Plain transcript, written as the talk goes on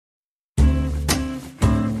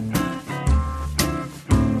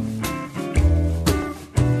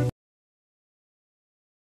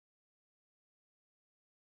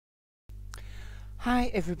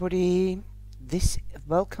Hi everybody,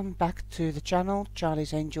 welcome back to the channel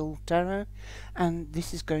CharliesAngelTarot, and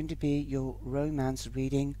this is going to be your romance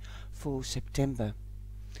reading for September.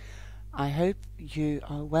 I hope you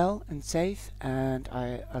are well and safe, and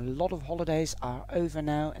a lot of holidays are over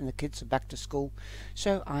now and the kids are back to school,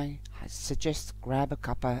 so I suggest grab a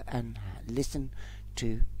cuppa and listen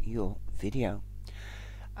to your video.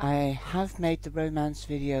 I have made the romance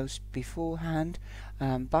videos beforehand,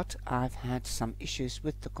 but I've had some issues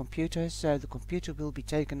with the computer, so the computer will be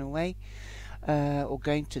taken away or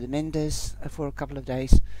going to the menders for a couple of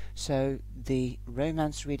days. So the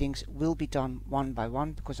romance readings will be done one by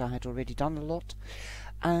one because I had already done a lot,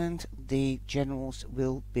 and the generals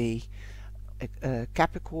will be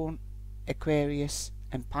Capricorn, Aquarius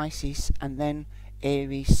and Pisces, and then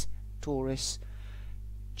Aries, Taurus,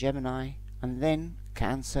 Gemini, and then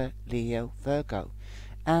Cancer, Leo, Virgo.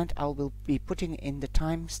 And I will be putting in the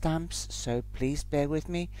timestamps, so please bear with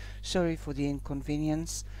me. Sorry for the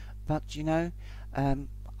inconvenience, but you know,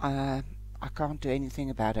 I can't do anything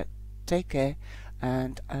about it. Take care,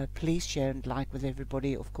 and please share and like with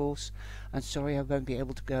everybody, of course. And sorry I won't be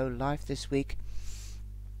able to go live this week.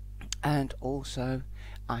 And also,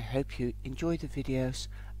 I hope you enjoy the videos,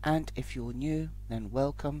 and if you're new, then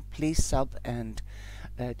welcome. Please sub and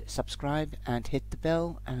subscribe and hit the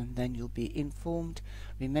bell, and then you'll be informed.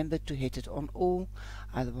 Remember to hit it on all,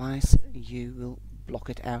 otherwise you will block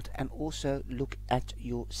it out. And also look at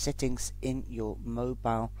your settings in your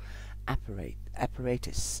mobile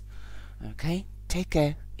apparatus. Okay, take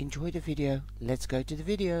care, enjoy the video. Let's go to the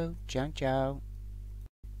video. Ciao ciao.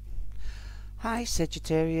 Hi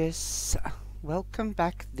Sagittarius, welcome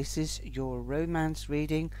back. This is your romance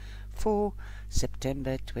reading for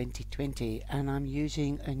September 2020, and I'm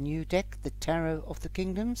using a new deck, the Tarot of the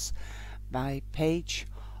Kingdoms by Paige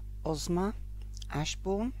Osma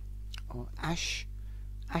Ashbourne, or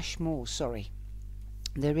Ashmore, sorry.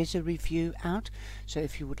 There is a review out, so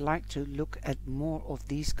if you would like to look at more of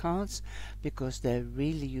these cards, because they're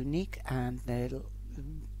really unique and they're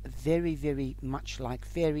very much like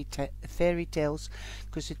fairy tales,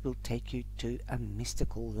 because it will take you to a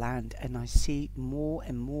mystical land, and I see more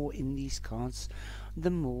and more in these cards the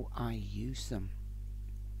more I use them.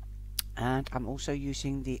 And I'm also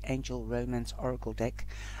using the Angel Romance Oracle deck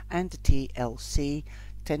and the TLC,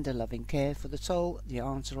 Tender Loving Care for the Soul, the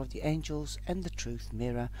Answer of the Angels, and the Truth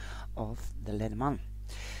Mirror of the Lenormand.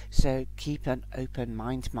 So keep an open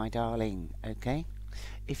mind, my darling, okay?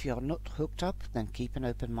 If you're not hooked up, then keep an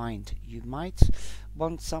open mind. You might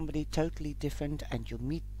want somebody totally different, and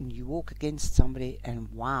you walk against somebody and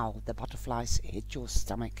wow, the butterflies hit your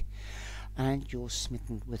stomach, and you're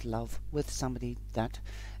smitten with love with somebody that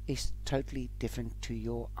is totally different to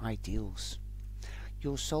your ideals.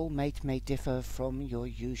 Your soulmate may differ from your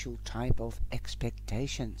usual type of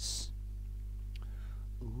expectations.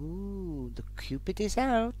 Ooh, the Cupid is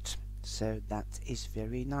out. So that is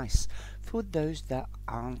very nice for those that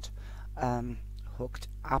aren't hooked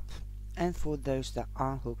up. And for those that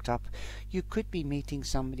are hooked up, you could be meeting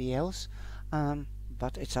somebody else,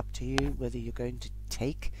 but it's up to you whether you're going to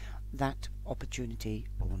take that opportunity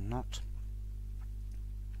or not.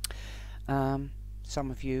 Some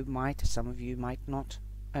of you might, some of you might not.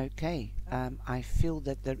 Okay, I feel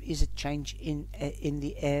that there is a change in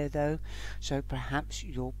the air though, so perhaps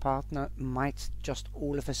your partner might just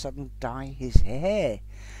all of a sudden dye his hair,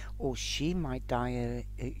 or she might dye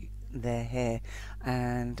their hair,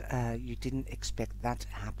 and you didn't expect that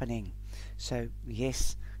happening. So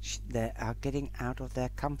yes, they are getting out of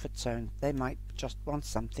their comfort zone. They might just want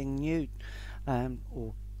something new,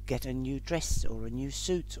 or get a new dress or a new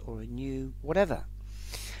suit or a new whatever,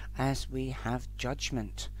 as we have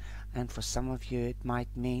Judgment. And for some of you it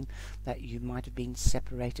might mean that you might have been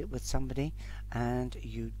separated with somebody and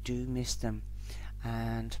you do miss them,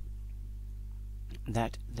 and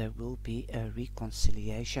that there will be a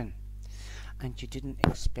reconciliation, and you didn't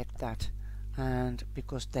expect that, and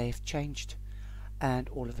because they've changed, and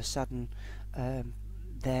all of a sudden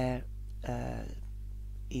they're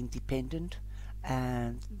independent,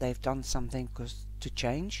 and they've done something to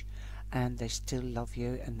change, and they still love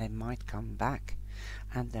you, and they might come back,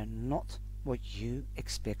 and they're not what you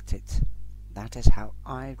expected. That is how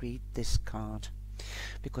I read this card,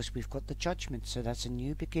 because we've got the Judgment, so that's a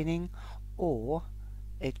new beginning, or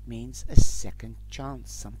it means a second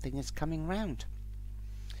chance. Something is coming round.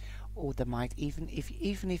 Or there might even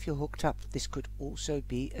if you're hooked up, this could also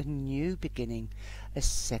be a new beginning, a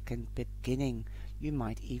second beginning. You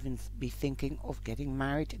might even be thinking of getting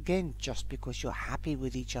married again, just because you're happy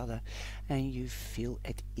with each other and you feel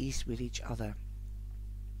at ease with each other.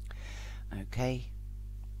 Okay,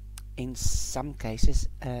 In some cases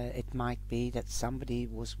it might be that somebody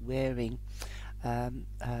was wearing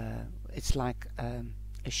it's like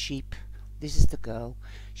a sheep. This is the girl,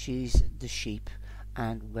 she's the sheep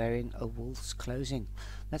and wearing a wolf's clothing.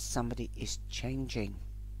 That somebody is changing.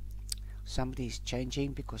 Somebody is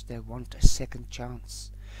changing because they want a second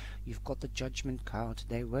chance. You've got the Judgment card.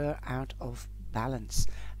 They were out of balance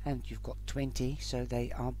and you've got 20, so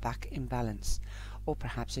they are back in balance. Or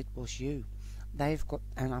perhaps it was you. They've got,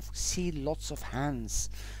 and I've seen lots of hands,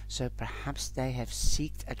 so perhaps they have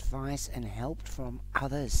sought advice and help from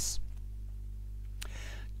others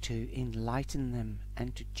to enlighten them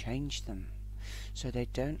and to change them, so they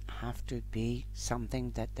don't have to be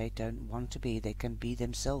something that they don't want to be. They can be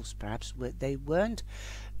themselves. Perhaps they weren't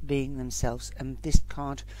being themselves, and this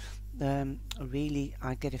card really,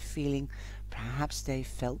 I get a feeling perhaps they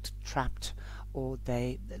felt trapped, or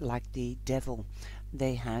they, like the devil,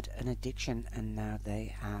 they had an addiction and now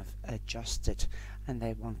they have adjusted and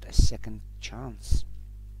they want a second chance.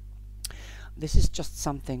 This is just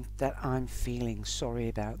something that I'm feeling. Sorry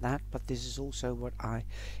about that, but this is also what I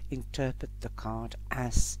interpret the card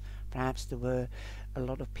as. Perhaps there were a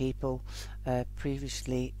lot of people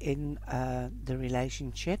previously in the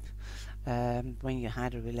relationship, when you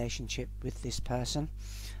had a relationship with this person,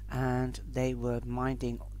 and they were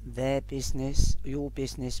minding their business, your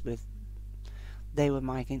business, with they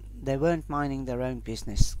weren't minding their own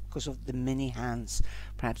business because of the many hands.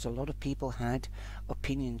 Perhaps a lot of people had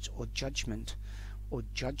opinions or judgment, or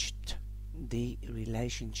judged the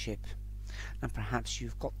relationship, and perhaps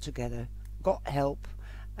you've got together, got help,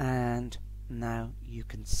 and now you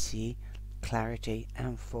can see clarity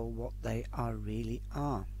and for what they really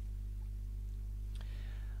are.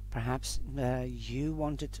 Perhaps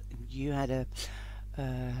you had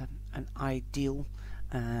an ideal,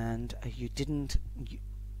 and you didn't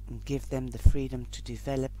give them the freedom to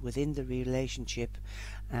develop within the relationship,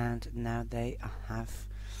 and now they have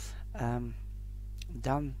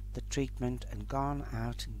done the treatment and gone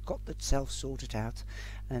out and got themselves sorted out,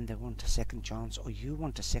 and they want a second chance, or you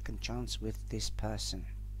want a second chance with this person.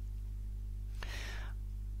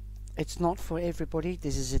 It's not for everybody.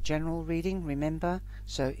 This is a general reading, remember,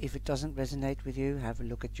 so if it doesn't resonate with you, have a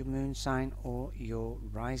look at your moon sign or your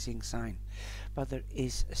rising sign. But there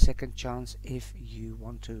is a second chance if you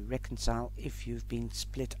want to reconcile, if you've been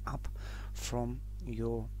split up from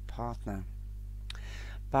your partner.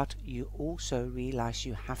 But you also realize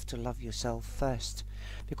you have to love yourself first,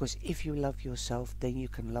 because if you love yourself, then you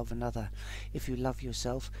can love another. If you love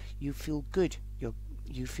yourself, you feel good.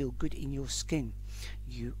 You feel good in your skin.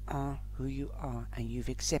 You are who you are, and you've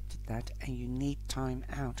accepted that, and you need time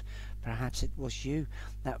out. Perhaps it was you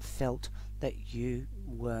that felt that you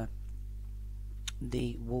were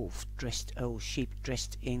the wolf dressed, or sheep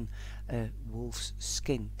dressed in a wolf's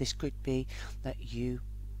skin. This could be that you,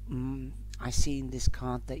 I see in this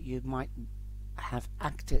card that you might have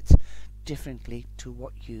acted differently to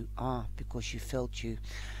what you are, because you felt you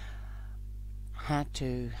had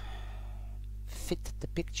to fit the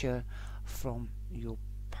picture from your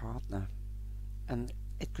partner, and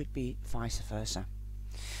it could be vice versa.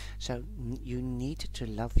 So you need to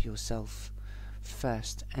love yourself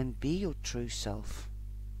first and be your true self.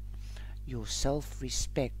 Your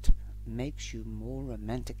self-respect makes you more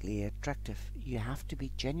romantically attractive. You have to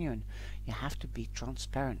be genuine, you have to be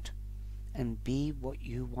transparent, and be what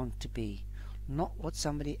you want to be, not what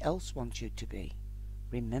somebody else wants you to be.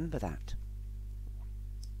 Remember that.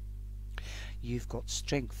 You've got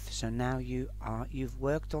strength, so now you've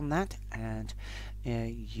worked on that, and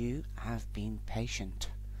you have been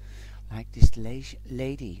patient. Like this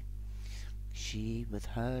lady, she, with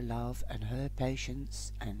her love and her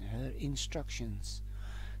patience and her instructions,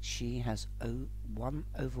 she has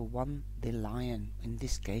overwon the lion, in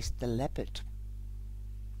this case the leopard,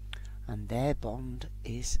 and their bond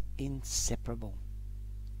is inseparable.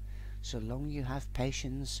 So long you have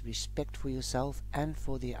patience, respect for yourself and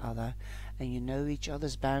for the other, and you know each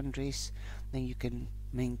other's boundaries, then you can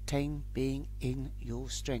maintain being in your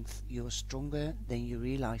strength. You're stronger than you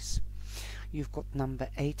realize. You've got number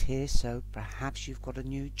 8 here, so perhaps you've got a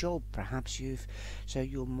new job, perhaps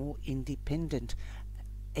you're more independent.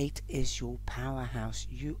 8 is your powerhouse.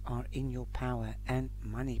 You are in your power and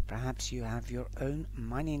money. Perhaps you have your own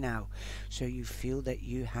money now, so you feel that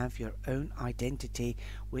you have your own identity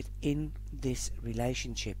within this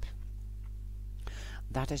relationship.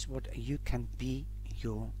 That is what you can be,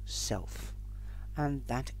 yourself, and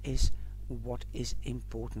that is what is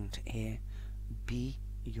important here. Be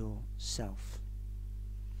yourself.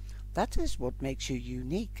 That is what makes you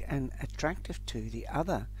unique and attractive to the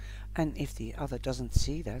other, and if the other doesn't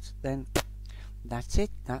see that, then That's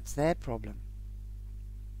it. That's their problem.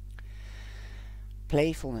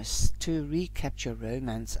 Playfulness. To recapture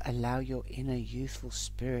romance, allow your inner youthful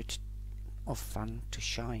spirit of fun to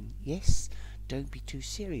shine. Yes, don't be too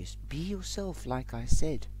serious. Be yourself, like I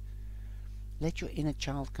said. Let your inner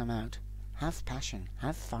child come out. Have passion.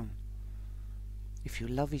 Have fun. If you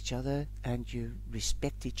love each other and you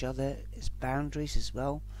respect each other's boundaries as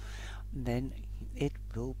well, then it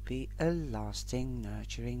will be a lasting,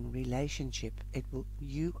 nurturing relationship.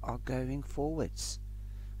 You are going forwards.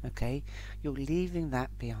 Okay, you're leaving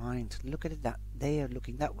that behind. Look at it, that they are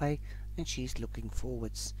looking that way and she's looking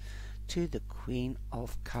forwards to the Queen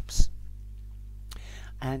of Cups.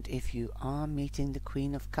 And if you are meeting the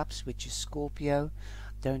Queen of Cups, which is Scorpio,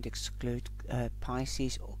 don't exclude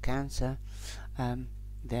Pisces or Cancer,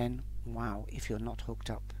 then wow, if you're not hooked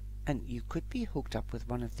up. And you could be hooked up with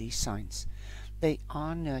one of these signs. They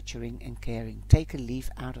are nurturing and caring. Take a leaf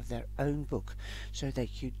out of their own book so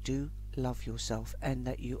that you do love yourself and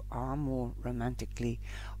that you are more romantically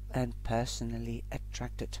and personally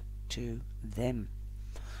attracted to them.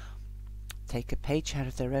 Take a page out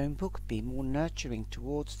of their own book. Be more nurturing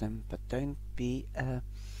towards them, but don't be a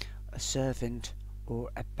servant or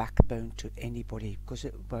a backbone to anybody, because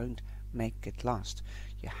it won't make it last.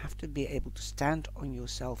 You have to be able to stand on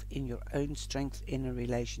yourself in your own strength in a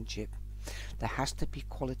relationship. There has to be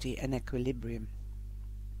quality and equilibrium.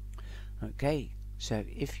 Okay, so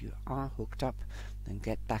if you are hooked up, then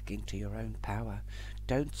get back into your own power.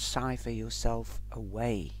 Don't cipher yourself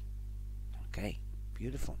away. Okay,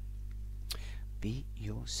 beautiful. Be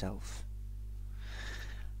yourself.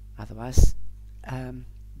 Otherwise,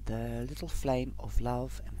 the little flame of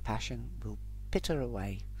love and passion will pitter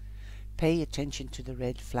away. Pay attention to the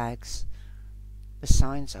red flags. The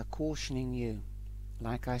signs are cautioning you.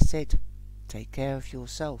 Like I said, take care of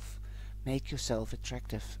yourself. Make yourself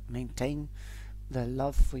attractive. Maintain the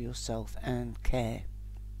love for yourself and care.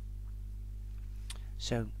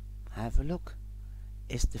 So, have a look.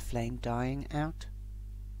 Is the flame dying out?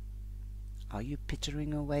 Are you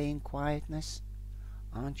pittering away in quietness?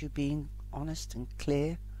 Aren't you being honest and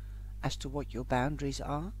clear as to what your boundaries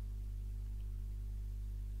are?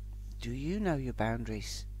 Do you know your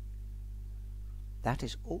boundaries? That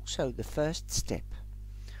is also the first step.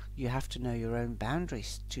 You have to know your own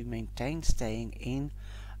boundaries to maintain staying in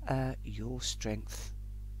your strength.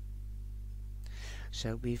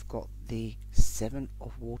 So we've got the Seven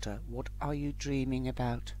of Water. What are you dreaming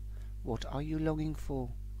about? What are you longing for?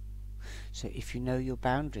 So if you know your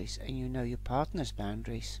boundaries and you know your partner's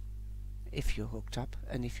boundaries, if you're hooked up,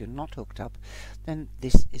 and if you're not hooked up, then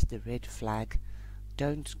this is the red flag.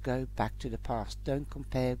 Don't go back to the past. Don't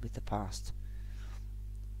compare with the past.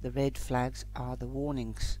 The red flags are the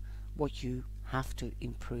warnings, what you have to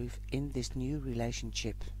improve in this new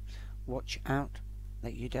relationship. Watch out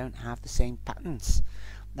that you don't have the same patterns,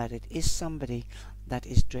 that it is somebody that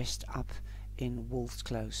is dressed up in wolf's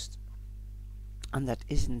clothes, and that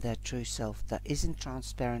isn't their true self, that isn't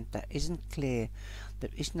transparent, that isn't clear, there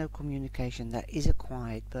is no communication, that is a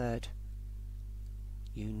quiet bird.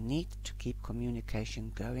 You need to keep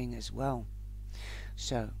communication going as well.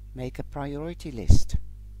 So make a priority list.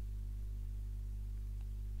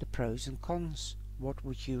 The pros and cons. What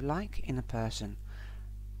would you like in a person?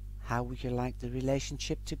 How would you like the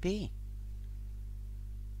relationship to be?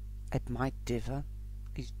 It might differ.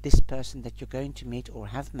 This person that you're going to meet or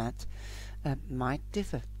have met might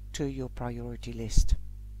differ to your priority list.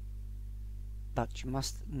 But you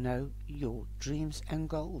must know your dreams and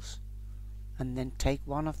goals, and then take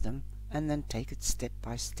one of them and then take it step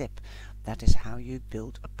by step. That is how you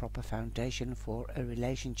build a proper foundation for a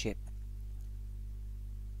relationship.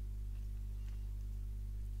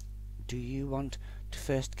 Do you want to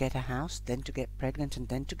first get a house, then to get pregnant, and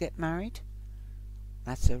then to get married?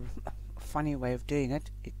 That's a funny way of doing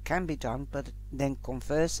it. It can be done, but then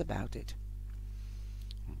converse about it.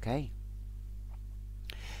 Okay.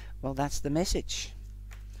 Well, that's the message.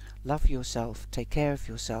 Love yourself, take care of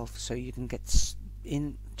yourself so you can get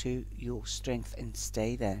into your strength and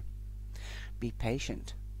stay there. Be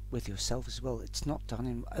patient with yourself as well. It's not done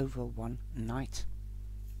in over one night.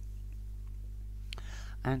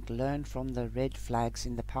 And learn from the red flags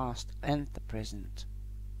in the past and the present.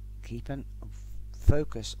 Keep a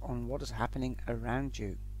focus on what is happening around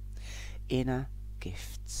you. Inner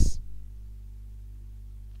gifts.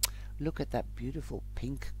 Look at that beautiful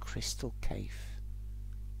pink crystal cave.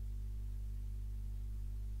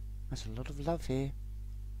 There's a lot of love here.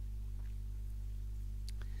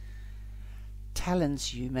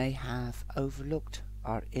 Talents you may have overlooked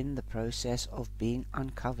are in the process of being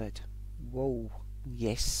uncovered. Whoa.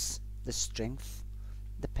 Yes, the strength,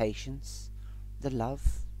 the patience, the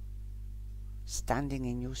love, standing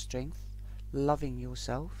in your strength, loving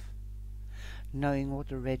yourself, knowing what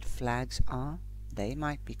the red flags are. They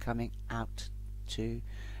might be coming out to,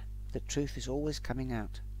 the truth is always coming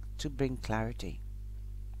out to bring clarity.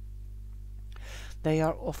 They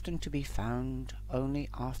are often to be found only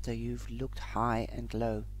after you've looked high and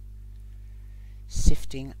low,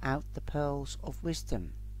 sifting out the pearls of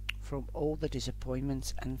wisdom from all the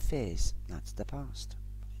disappointments and fears. That's the past.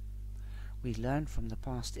 We learn from the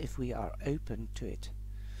past if we are open to it,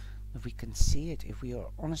 if we can see it, if we are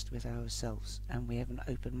honest with ourselves and we have an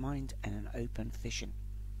open mind and an open vision.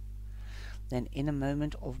 Then in a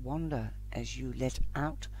moment of wonder, as you let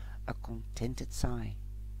out a contented sigh,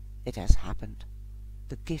 it has happened.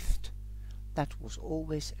 The gift that was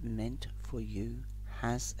always meant for you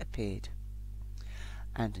has appeared.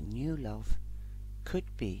 And new love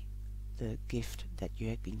could be the gift that you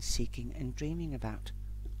had been seeking and dreaming about.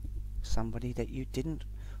 Somebody that you didn't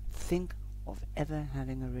think of ever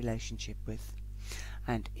having a relationship with.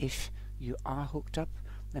 And if you are hooked up,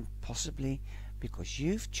 then possibly because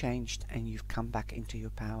you've changed and you've come back into your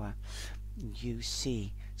power, you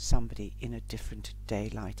see somebody in a different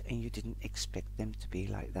daylight and you didn't expect them to be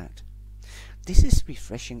like that. This is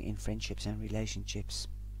refreshing in friendships and relationships.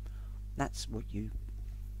 That's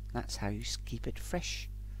how you keep it fresh,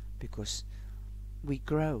 because we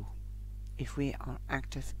grow if we are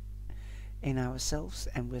active in ourselves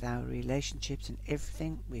and with our relationships and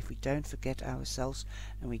everything. If we don't forget ourselves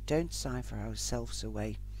and we don't cipher ourselves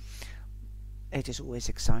away, it is always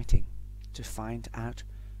exciting to find out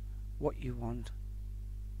what you want,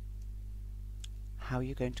 how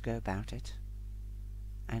you're going to go about it,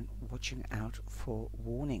 and watching out for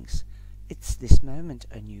warnings. It's this moment,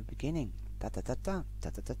 a new beginning. Da da da da da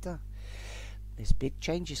da da da. There's big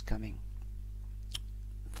changes coming,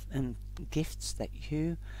 and gifts that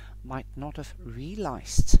you might not have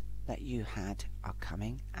realized that you had are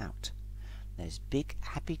coming out. There's big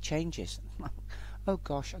happy changes. Oh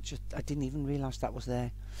gosh, I didn't even realize that was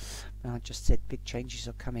there. I just said big changes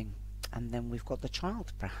are coming. And then we've got the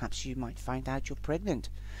child. Perhaps you might find out you're pregnant.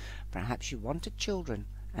 Perhaps you wanted children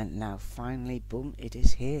and now finally, boom, it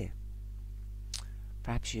is here.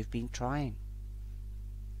 Perhaps you've been trying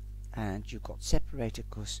and you got separated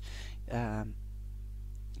because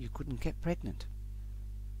you couldn't get pregnant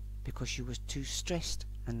because you was too stressed,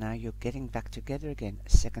 and now you're getting back together again, a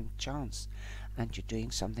second chance, and you're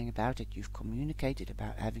doing something about it. You've communicated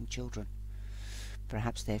about having children.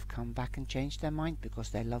 Perhaps they've come back and changed their mind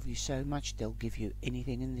because they love you so much they'll give you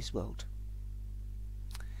anything in this world,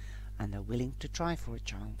 and they're willing to try for a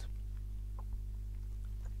child,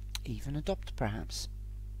 even adopt perhaps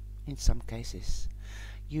in some cases.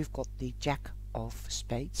 You've got the Jack of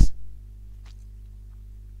Spades.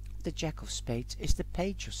 The Jack of Spades is the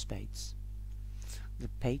Page of Spades, the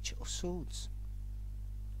Page of Swords.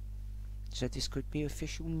 So this could be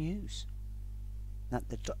official news that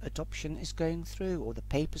the adoption is going through, or the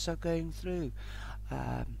papers are going through.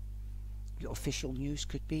 Your official news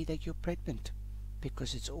could be that you're pregnant,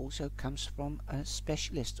 because it also comes from a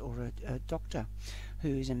specialist or a doctor who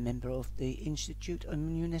is a member of the Institute of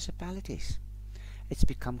Municipalities. It's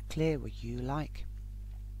become clear what you like,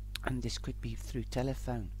 and this could be through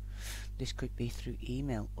telephone, this could be through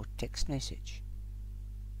email or text message.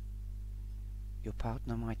 Your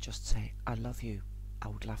partner might just say, I love you, I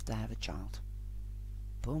would love to have a child.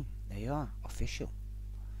 Boom, there you are, official.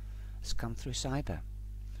 It's come through cyber.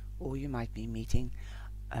 Or you might be meeting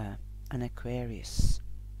an Aquarius.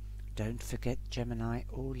 Don't forget Gemini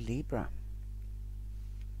or Libra.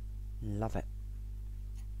 Love it.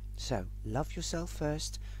 So, love yourself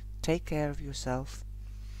first, take care of yourself,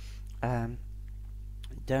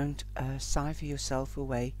 don't cipher yourself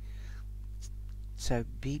away. So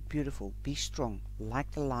be beautiful, be strong,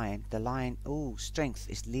 like the lion. The lion, oh, strength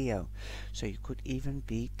is Leo. So you could even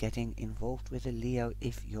be getting involved with a Leo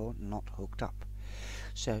if you're not hooked up.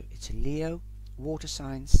 So it's a Leo, water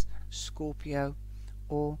signs, Scorpio,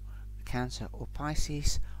 or Cancer or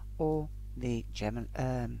Pisces, or the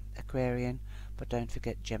Aquarian, but don't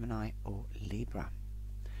forget Gemini or Libra.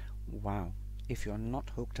 Wow. If you're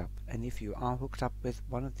not hooked up, and if you are hooked up with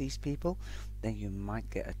one of these people, then you might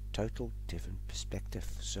get a total different perspective,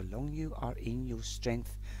 so long you are in your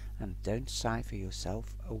strength and don't cipher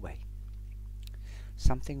yourself away.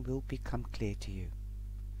 Something will become clear to you.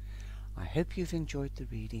 I hope you've enjoyed the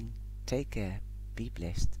reading. Take care, be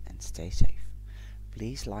blessed and stay safe.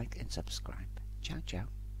 Please like and subscribe. Ciao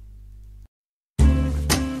ciao.